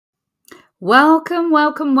Welcome,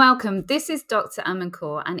 welcome, welcome. This is Dr.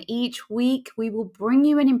 Amancourt, and each week we will bring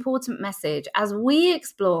you an important message as we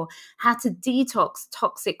explore how to detox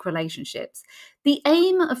toxic relationships. The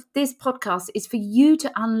aim of this podcast is for you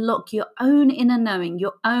to unlock your own inner knowing,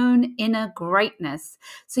 your own inner greatness,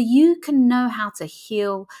 so you can know how to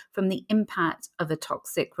heal from the impact of a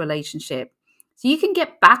toxic relationship, so you can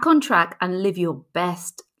get back on track and live your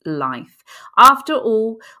best life. After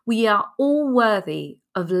all, we are all worthy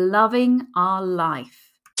of loving our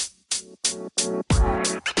life.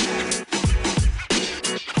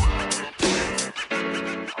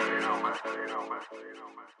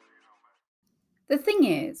 The thing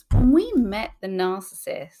is, when we met the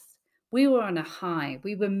narcissist, we were on a high.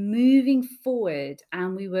 We were moving forward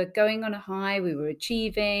and we were going on a high. We were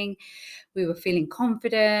achieving. We were feeling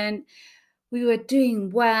confident. We were doing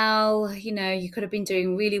well. You could have been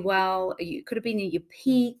doing really well. You could have been at your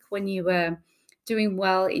peak when you were doing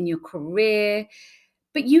well in your career.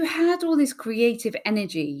 But you had all this creative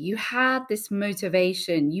energy. You had this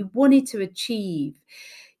motivation. You wanted to achieve.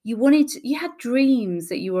 You had dreams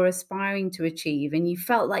that you were aspiring to achieve, and you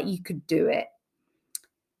felt like you could do it.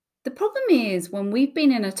 The problem is when we've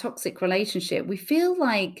been in a toxic relationship, we feel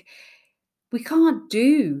like we can't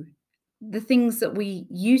do the things that we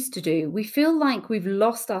used to do. We feel like we've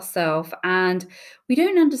lost ourselves and we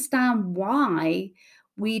don't understand why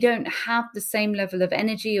we don't have the same level of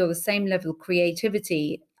energy or the same level of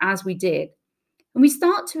creativity as we did. And we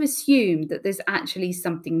start to assume that there's actually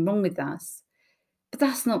something wrong with us. But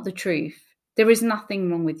that's not the truth. There is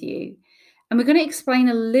nothing wrong with you. And we're going to explain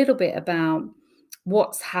a little bit about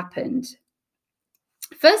what's happened.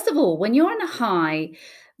 First of all, when you're on a high,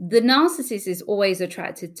 the narcissist is always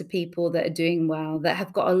attracted to people that are doing well, that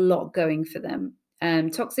have got a lot going for them.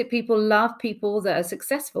 Toxic people love people that are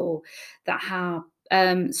successful, that are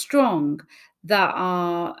strong, that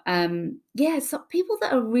are, people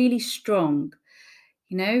that are really strong,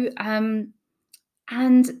 and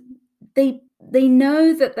they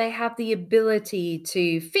know that they have the ability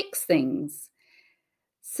to fix things.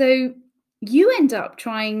 So you end up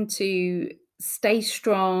trying to stay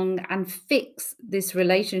strong and fix this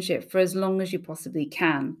relationship for as long as you possibly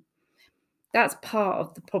can. That's part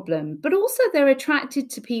of the problem. But also they're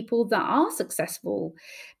attracted to people that are successful,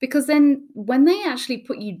 because then when they actually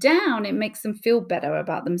put you down, it makes them feel better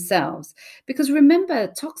about themselves. Because remember,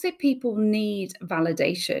 toxic people need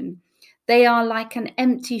validation. They are like an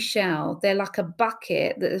empty shell. They're like a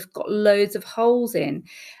bucket that has got loads of holes in.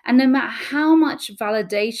 And no matter how much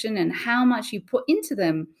validation and how much you put into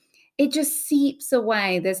them, it just seeps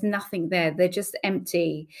away. There's nothing there. They're just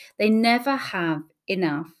empty. They never have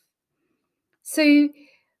enough. So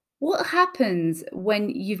what happens when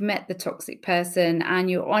you've met the toxic person and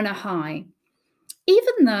you're on a high?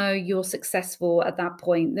 Even though you're successful at that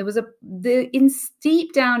point,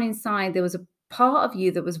 deep down inside, there was a part of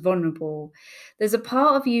you that was vulnerable. There's a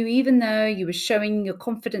part of you, even though you were showing your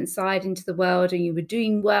confident side into the world and you were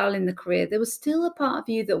doing well in the career, there was still a part of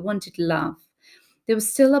you that wanted love. There was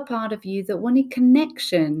still a part of you that wanted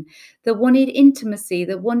connection, that wanted intimacy,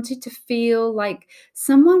 that wanted to feel like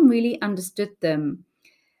someone really understood them.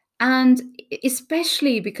 And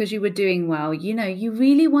especially because you were doing well, you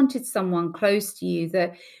really wanted someone close to you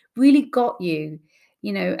that really got you,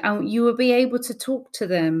 and you will be able to talk to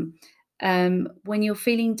them when you're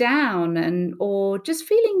feeling down or just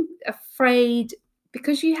feeling afraid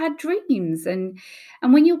because you had dreams. And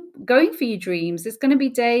when you're going for your dreams, there's going to be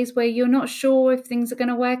days where you're not sure if things are going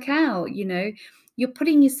to work out. You're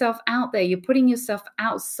putting yourself out there. You're putting yourself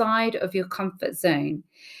outside of your comfort zone.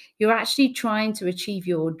 You're actually trying to achieve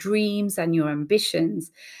your dreams and your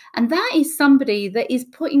ambitions. And that is somebody that is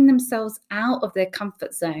putting themselves out of their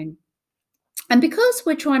comfort zone. And because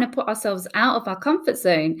we're trying to put ourselves out of our comfort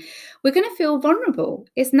zone, we're going to feel vulnerable.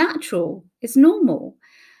 It's natural. It's normal.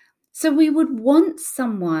 So we would want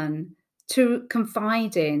someone to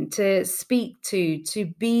confide in, to speak to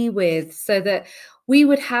be with, so that we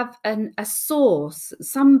would have a source,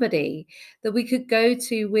 somebody that we could go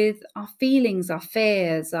to with our feelings, our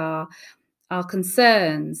fears, our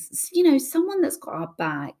concerns, someone that's got our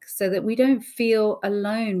back, so that we don't feel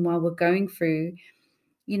alone while we're going through,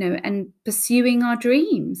 and pursuing our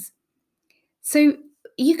dreams. So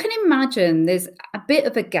you can imagine there's a bit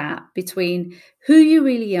of a gap between who you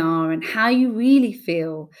really are and how you really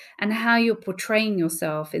feel and how you're portraying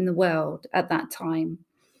yourself in the world at that time.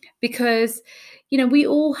 Because, we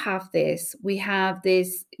all have this. We have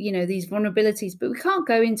this, these vulnerabilities, but we can't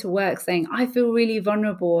go into work saying, I feel really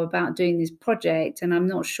vulnerable about doing this project and I'm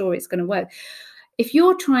not sure it's going to work. If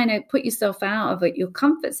you're trying to put yourself out of your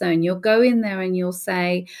comfort zone, you'll go in there and you'll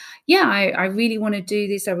say, yeah, I really want to do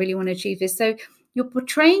this. I really want to achieve this. So you're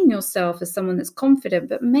portraying yourself as someone that's confident,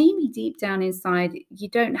 but maybe deep down inside, you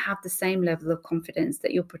don't have the same level of confidence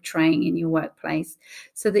that you're portraying in your workplace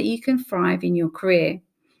so that you can thrive in your career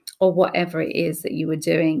or whatever it is that you were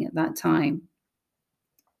doing at that time.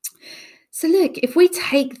 So look, if we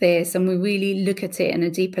take this and we really look at it in a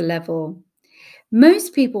deeper level,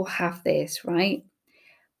 most people have this, right?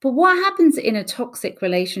 But what happens in a toxic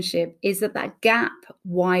relationship is that gap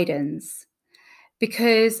widens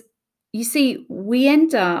because you see, we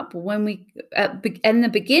end up when we in the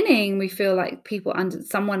beginning, we feel like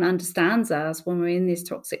someone understands us when we're in this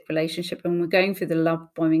toxic relationship and we're going through the love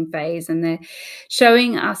bombing phase, and they're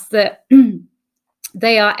showing us that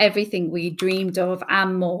they are everything we dreamed of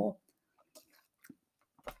and more.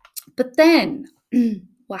 But then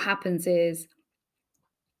what happens is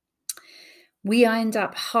we end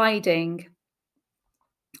up hiding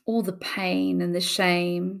all the pain and the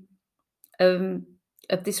shame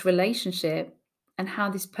of this relationship and how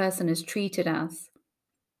this person has treated us,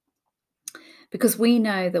 because we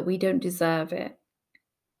know that we don't deserve it.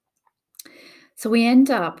 So we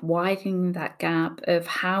end up widening that gap of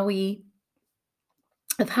how we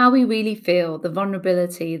really feel, the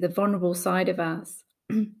vulnerability, the vulnerable side of us,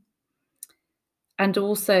 and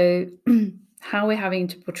also how we're having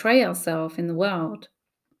to portray ourselves in the world.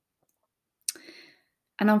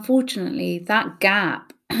 And unfortunately, that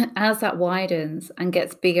gap, as that widens and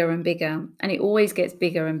gets bigger and bigger, and it always gets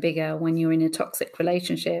bigger and bigger when you're in a toxic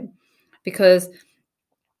relationship, because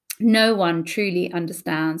no one truly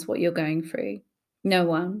understands what you're going through. No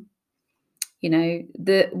one. You know,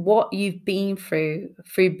 what you've been through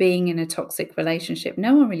being in a toxic relationship,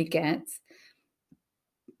 no one really gets.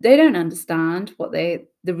 They don't understand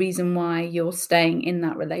the reason why you're staying in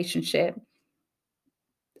that relationship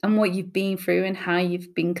and what you've been through and how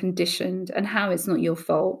you've been conditioned and how it's not your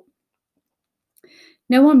fault.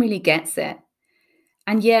 No one really gets it.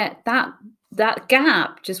 And yet that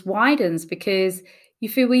gap just widens because you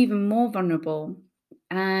feel even more vulnerable.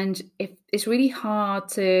 And it's really hard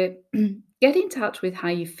to get in touch with how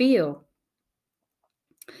you feel.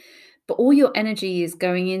 But all your energy is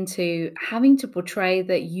going into having to portray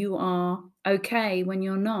that you are okay when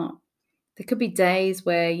you're not. There could be days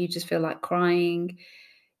where you just feel like crying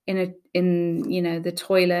in the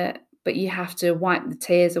toilet, but you have to wipe the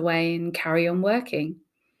tears away and carry on working.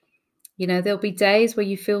 You know, there'll be days where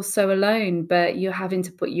you feel so alone, but you're having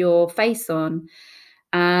to put your face on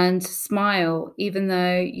and smile, even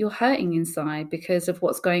though you're hurting inside because of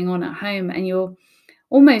what's going on at home, and you're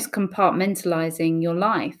almost compartmentalizing your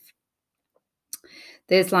life.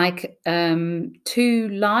 There's like two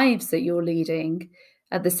lives that you're leading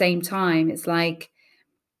at the same time. It's like,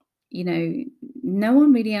 you know, no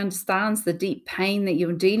one really understands the deep pain that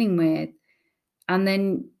you're dealing with. And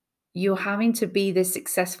then you're having to be this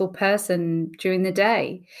successful person during the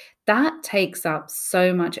day. That takes up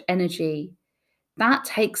so much energy. That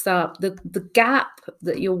takes up the gap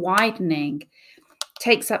that you're widening,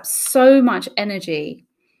 takes up so much energy.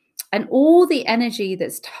 And all the energy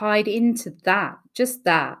that's tied into that, just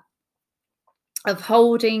that, of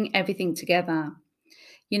holding everything together,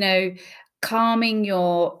 you know, calming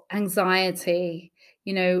your anxiety,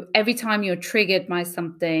 you know, every time you're triggered by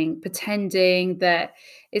something, pretending that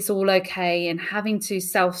it's all okay and having to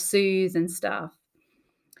self-soothe and stuff,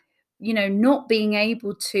 you know, not being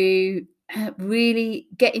able to really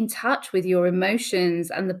get in touch with your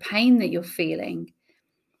emotions and the pain that you're feeling.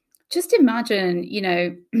 Just imagine, you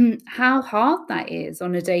know, how hard that is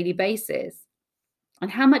on a daily basis and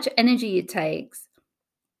how much energy it takes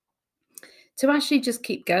to actually just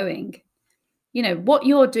keep going. You know, what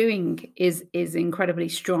you're doing is incredibly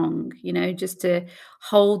strong, you know, just to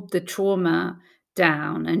hold the trauma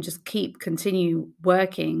down and just continue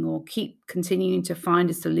working or keep continuing to find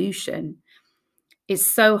a solution. It's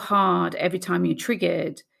so hard every time you're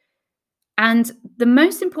triggered. And the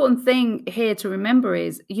most important thing here to remember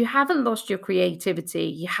is you haven't lost your creativity,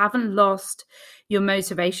 you haven't lost your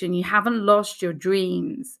motivation, you haven't lost your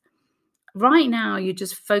dreams. Right now, you're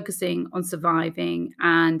just focusing on surviving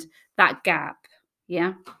and that gap.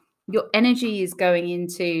 Yeah. Your energy is going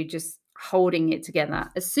into just holding it together.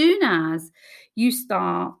 As soon as you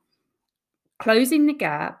start closing the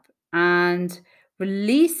gap and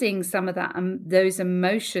releasing some of those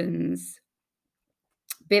emotions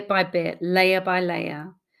bit by bit, layer by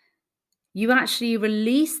layer, you actually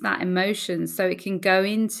release that emotion so it can go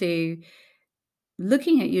into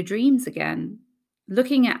looking at your dreams again,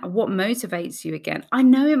 looking at what motivates you again. I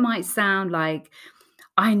know it might sound like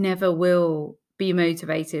I never will be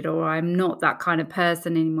motivated, or I'm not that kind of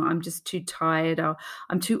person anymore. I'm just too tired, or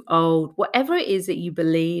I'm too old. Whatever it is that you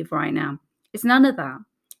believe right now, it's none of that.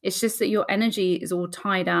 It's just that your energy is all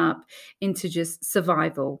tied up into just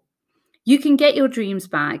survival. You can get your dreams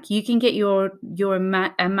back. You can get your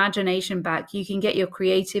imagination back. You can get your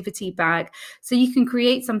creativity back, so you can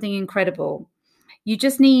create something incredible. You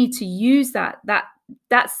just need to use that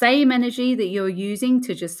same energy that you're using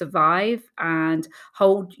to just survive and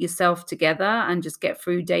hold yourself together and just get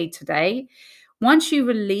through day to day. Once you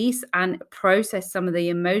release and process some of the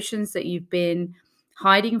emotions that you've been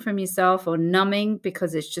hiding from yourself or numbing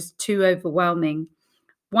because it's just too overwhelming,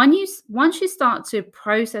 once you start to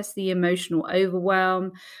process the emotional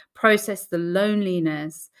overwhelm, process the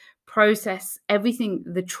loneliness, process everything,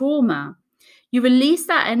 the trauma, you release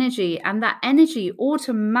that energy, and that energy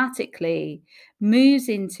automatically moves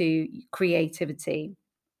into creativity.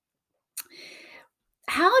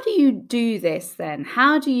 How do you do this then?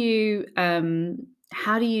 How do you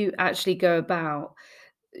actually go about,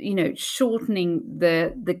 shortening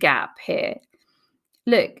the gap here?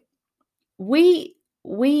 Look, we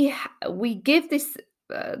we give this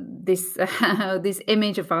this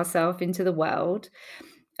image of ourselves into the world,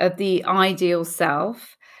 of the ideal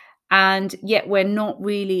self, and yet we're not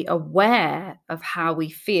really aware of how we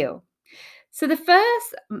feel. So the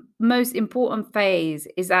first most important phase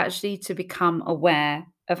is actually to become aware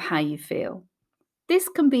of how you feel. This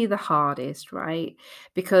can be the hardest, right?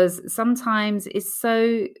 Because sometimes it's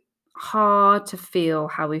so hard to feel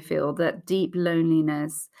how we feel, that deep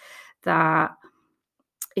loneliness, that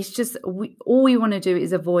it's just all we want to do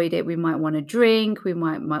is avoid it. We might want to drink, we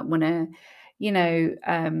might want to,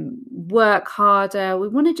 work harder. We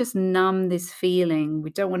want to just numb this feeling.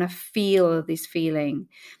 We don't want to feel this feeling.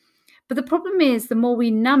 But the problem is, the more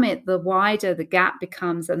we numb it, the wider the gap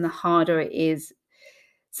becomes and the harder it is.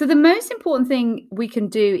 So the most important thing we can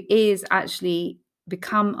do is actually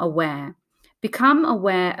become aware. Become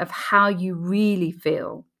aware of how you really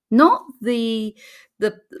feel, not the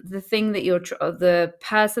thing that the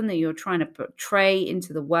person that you're trying to portray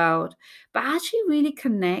into the world, but actually really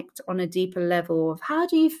connect on a deeper level of how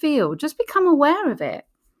do you feel. Just become aware of it.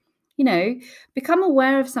 Become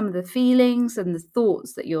aware of some of the feelings and the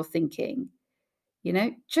thoughts that you're thinking.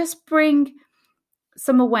 Just bring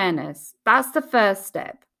some awareness. That's the first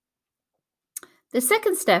step. The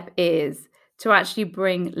second step is to actually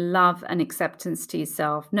bring love and acceptance to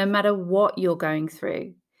yourself, no matter what you're going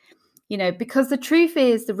through. Because the truth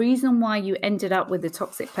is, the reason why you ended up with a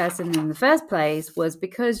toxic person in the first place was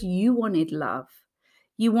because you wanted love.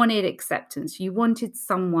 You wanted acceptance. You wanted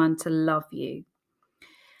someone to love you.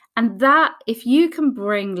 And that, if you can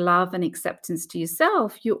bring love and acceptance to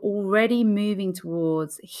yourself, you're already moving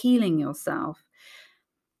towards healing yourself.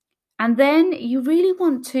 And then you really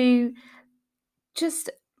want to just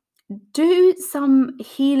do some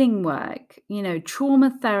healing work.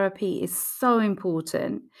 Trauma therapy is so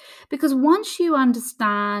important, because once you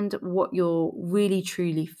understand what you're really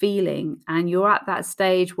truly feeling, and you're at that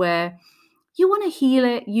stage where you want to heal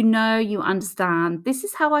it, you understand, this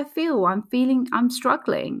is how I feel. I'm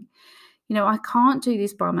struggling. I can't do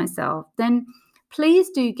this by myself. Then please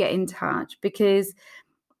do get in touch, because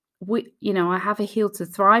I have a Heal to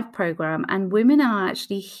Thrive program, and women are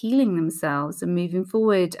actually healing themselves and moving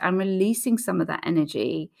forward and releasing some of that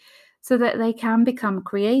energy so that they can become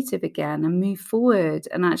creative again and move forward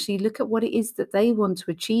and actually look at what it is that they want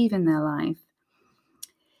to achieve in their life.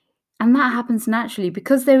 And that happens naturally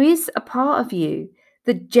because there is a part of you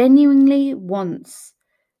that genuinely wants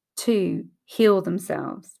to heal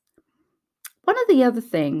themselves. One of the other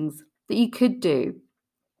things that you could do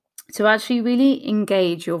to actually really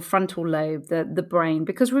engage your frontal lobe, the brain,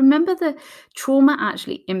 because remember, the trauma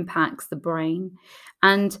actually impacts the brain,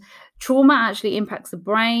 and trauma actually impacts the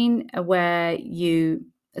brain where you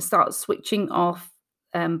start switching off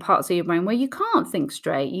parts of your brain where you can't think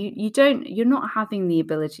straight. You're not having the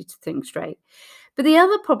ability to think straight. But the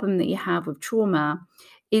other problem that you have with trauma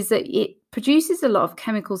is that it produces a lot of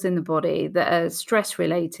chemicals in the body that are stress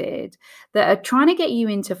related, that are trying to get you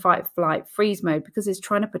into fight, flight, freeze mode, because it's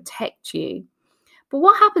trying to protect you. But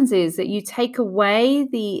what happens is that you take away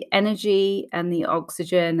the energy and the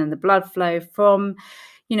oxygen and the blood flow from,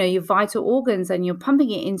 your vital organs, and you're pumping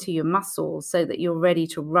it into your muscles so that you're ready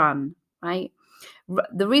to run, right?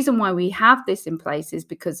 The reason why we have this in place is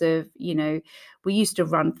because of, we used to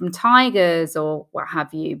run from tigers or what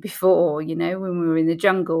have you before, when we were in the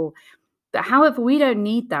jungle. But however, we don't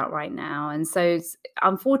need that right now. And so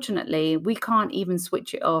unfortunately, we can't even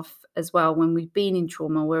switch it off as well. When we've been in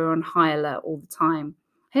trauma, we're on high alert all the time.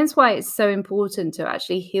 Hence why it's so important to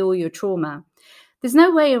actually heal your trauma. There's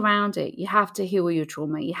no way around it. You have to heal your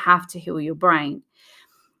trauma. You have to heal your brain.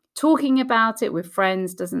 Talking about it with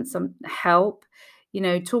friends doesn't help.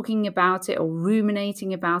 Talking about it or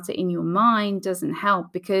ruminating about it in your mind doesn't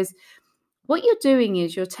help, because what you're doing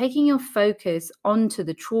is you're taking your focus onto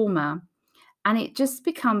the trauma, and it just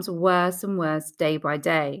becomes worse and worse day by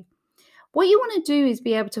day. What you want to do is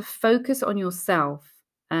be able to focus on yourself.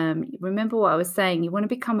 Remember what I was saying. You want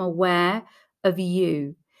to become aware of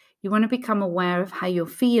you. You want to become aware of how you're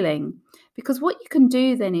feeling, because what you can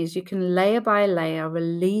do then is you can layer by layer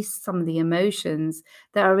release some of the emotions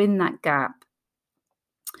that are in that gap,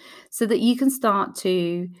 so that you can start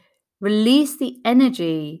to release the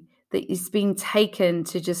energy that is being taken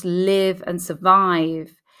to just live and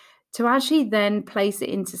survive, to actually then place it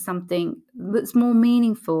into something that's more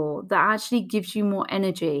meaningful, that actually gives you more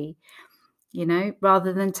energy,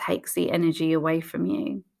 rather than takes the energy away from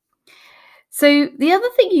you. So the other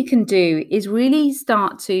thing you can do is really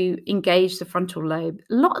start to engage the frontal lobe.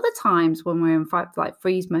 A lot of the times when we're in fight, flight,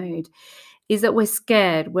 freeze mode is that we're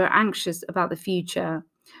scared, we're anxious about the future,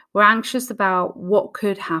 we're anxious about what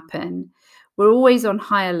could happen. We're always on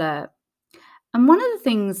high alert. And one of the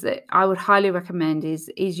things that I would highly recommend is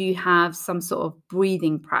you have some sort of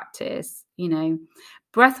breathing practice.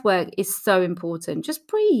 Breath work is so important. Just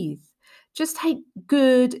breathe. Just take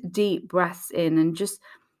good, deep breaths in and just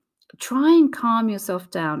try and calm yourself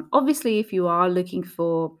down. Obviously, if you are looking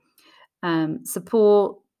for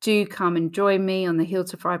support, do come and join me on the Heal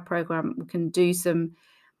to Thrive program. We can do some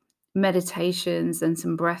meditations and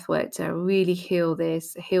some breath work to really heal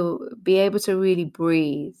this, be able to really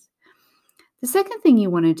breathe. The second thing you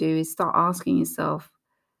want to do is start asking yourself,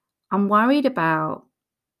 I'm worried about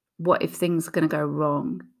what if things are going to go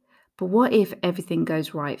wrong, but what if everything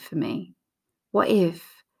goes right for me? What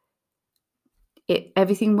if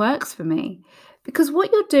everything works for me? Because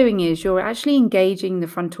what you're doing is you're actually engaging the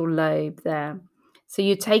frontal lobe there. So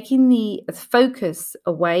you're taking the focus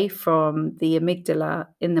away from the amygdala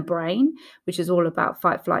in the brain, which is all about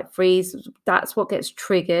fight, flight, freeze. That's what gets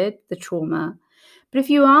triggered, the trauma. But if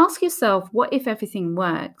you ask yourself, what if everything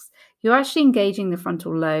works? You're actually engaging the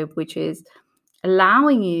frontal lobe, which is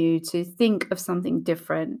allowing you to think of something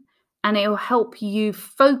different. And it will help you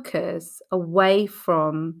focus away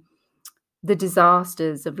from the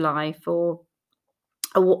disasters of life or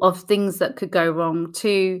of things that could go wrong,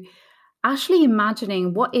 to actually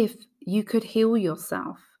imagining, what if you could heal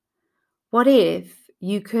yourself? What if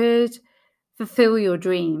you could fulfill your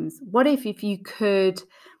dreams? What if you could,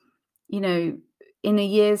 in a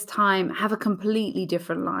year's time, have a completely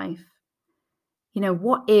different life?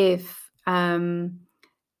 What if,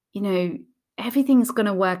 everything's going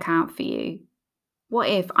to work out for you? What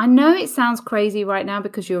if? I know it sounds crazy right now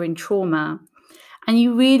because you're in trauma and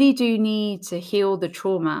you really do need to heal the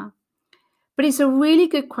trauma. But it's a really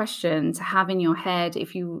good question to have in your head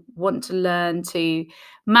if you want to learn to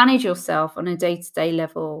manage yourself on a day-to-day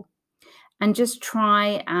level and just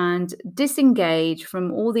try and disengage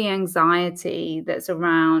from all the anxiety that's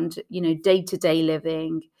around, day-to-day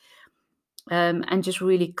living, and just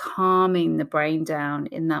really calming the brain down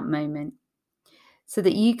in that moment, so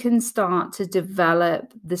that you can start to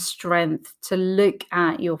develop the strength to look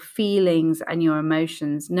at your feelings and your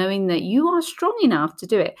emotions, knowing that you are strong enough to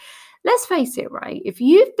do it. Let's face it, right? If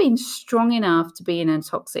you've been strong enough to be in a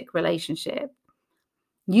toxic relationship,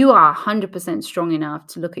 you are 100% strong enough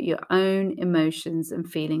to look at your own emotions and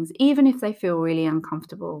feelings, even if they feel really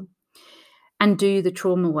uncomfortable, and do the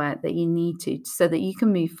trauma work that you need to, so that you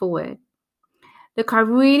can move forward. Look, I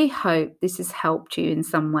really hope this has helped you in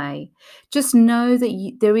some way. Just know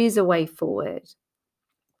that there is a way forward.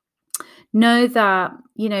 Know that,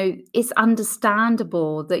 it's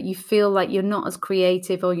understandable that you feel like you're not as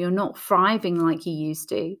creative or you're not thriving like you used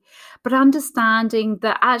to. But understanding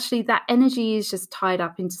that actually that energy is just tied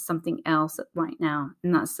up into something else right now,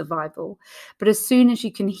 and that's survival. But as soon as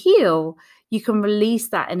you can heal, you can release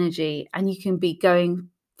that energy and you can be going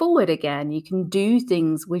forward again. You can do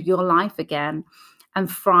things with your life again and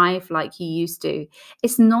thrive like you used to.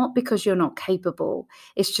 It's not because you're not capable.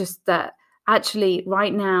 It's just that actually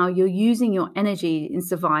right now you're using your energy in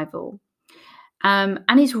survival. And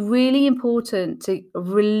it's really important to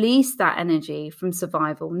release that energy from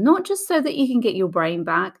survival, not just so that you can get your brain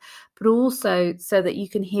back, but also so that you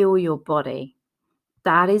can heal your body.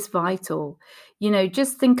 That is vital.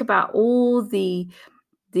 Just think about all the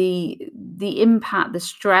impact, the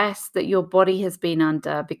stress that your body has been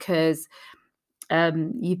under because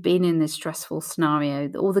you've been in this stressful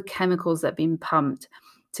scenario, all the chemicals that have been pumped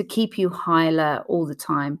to keep you high alert all the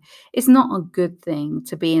time. It's not a good thing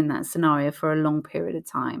to be in that scenario for a long period of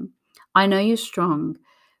time. I know you're strong,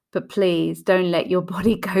 But please don't let your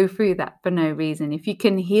body go through that for no reason. If you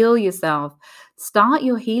can heal yourself, start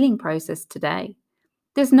your healing process today.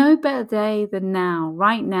 There's no better day than now,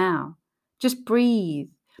 right now. Just breathe.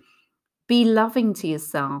 Be loving to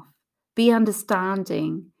yourself. Be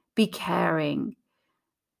understanding. Be caring.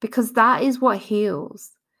 Because that is what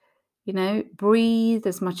heals. Breathe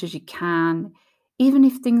as much as you can. Even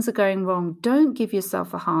if things are going wrong, don't give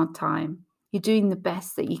yourself a hard time. You're doing the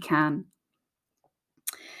best that you can.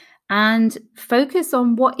 And focus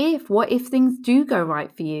on what if things do go right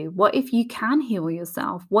for you? What if you can heal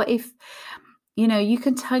yourself? What if, you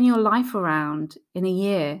can turn your life around in a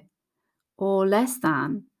year or less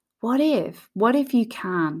than? What if you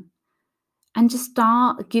can? And just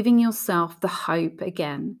start giving yourself the hope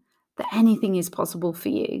again that anything is possible for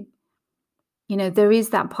you. There is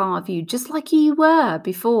that part of you, just like you were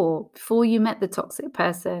before you met the toxic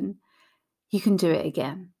person. You can do it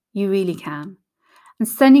again. You really can. And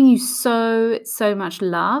sending you so much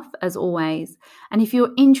love as always. And if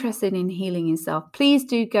you're interested in healing yourself, please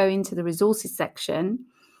do go into the resources section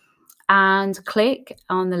and click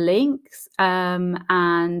on the links. I've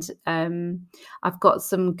got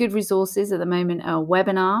some good resources at the moment, a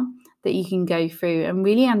webinar that you can go through and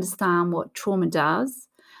really understand what trauma does,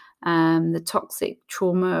 the toxic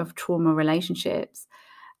trauma of trauma relationships.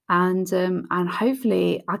 And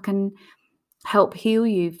hopefully I can help heal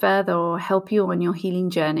you further or help you on your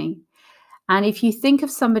healing journey. And if you think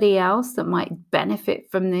of somebody else that might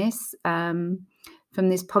benefit from this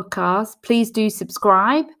podcast, please do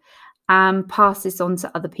subscribe and pass this on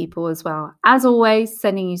to other people as well. As always,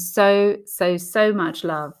 sending you so much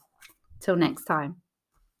love. Till next time.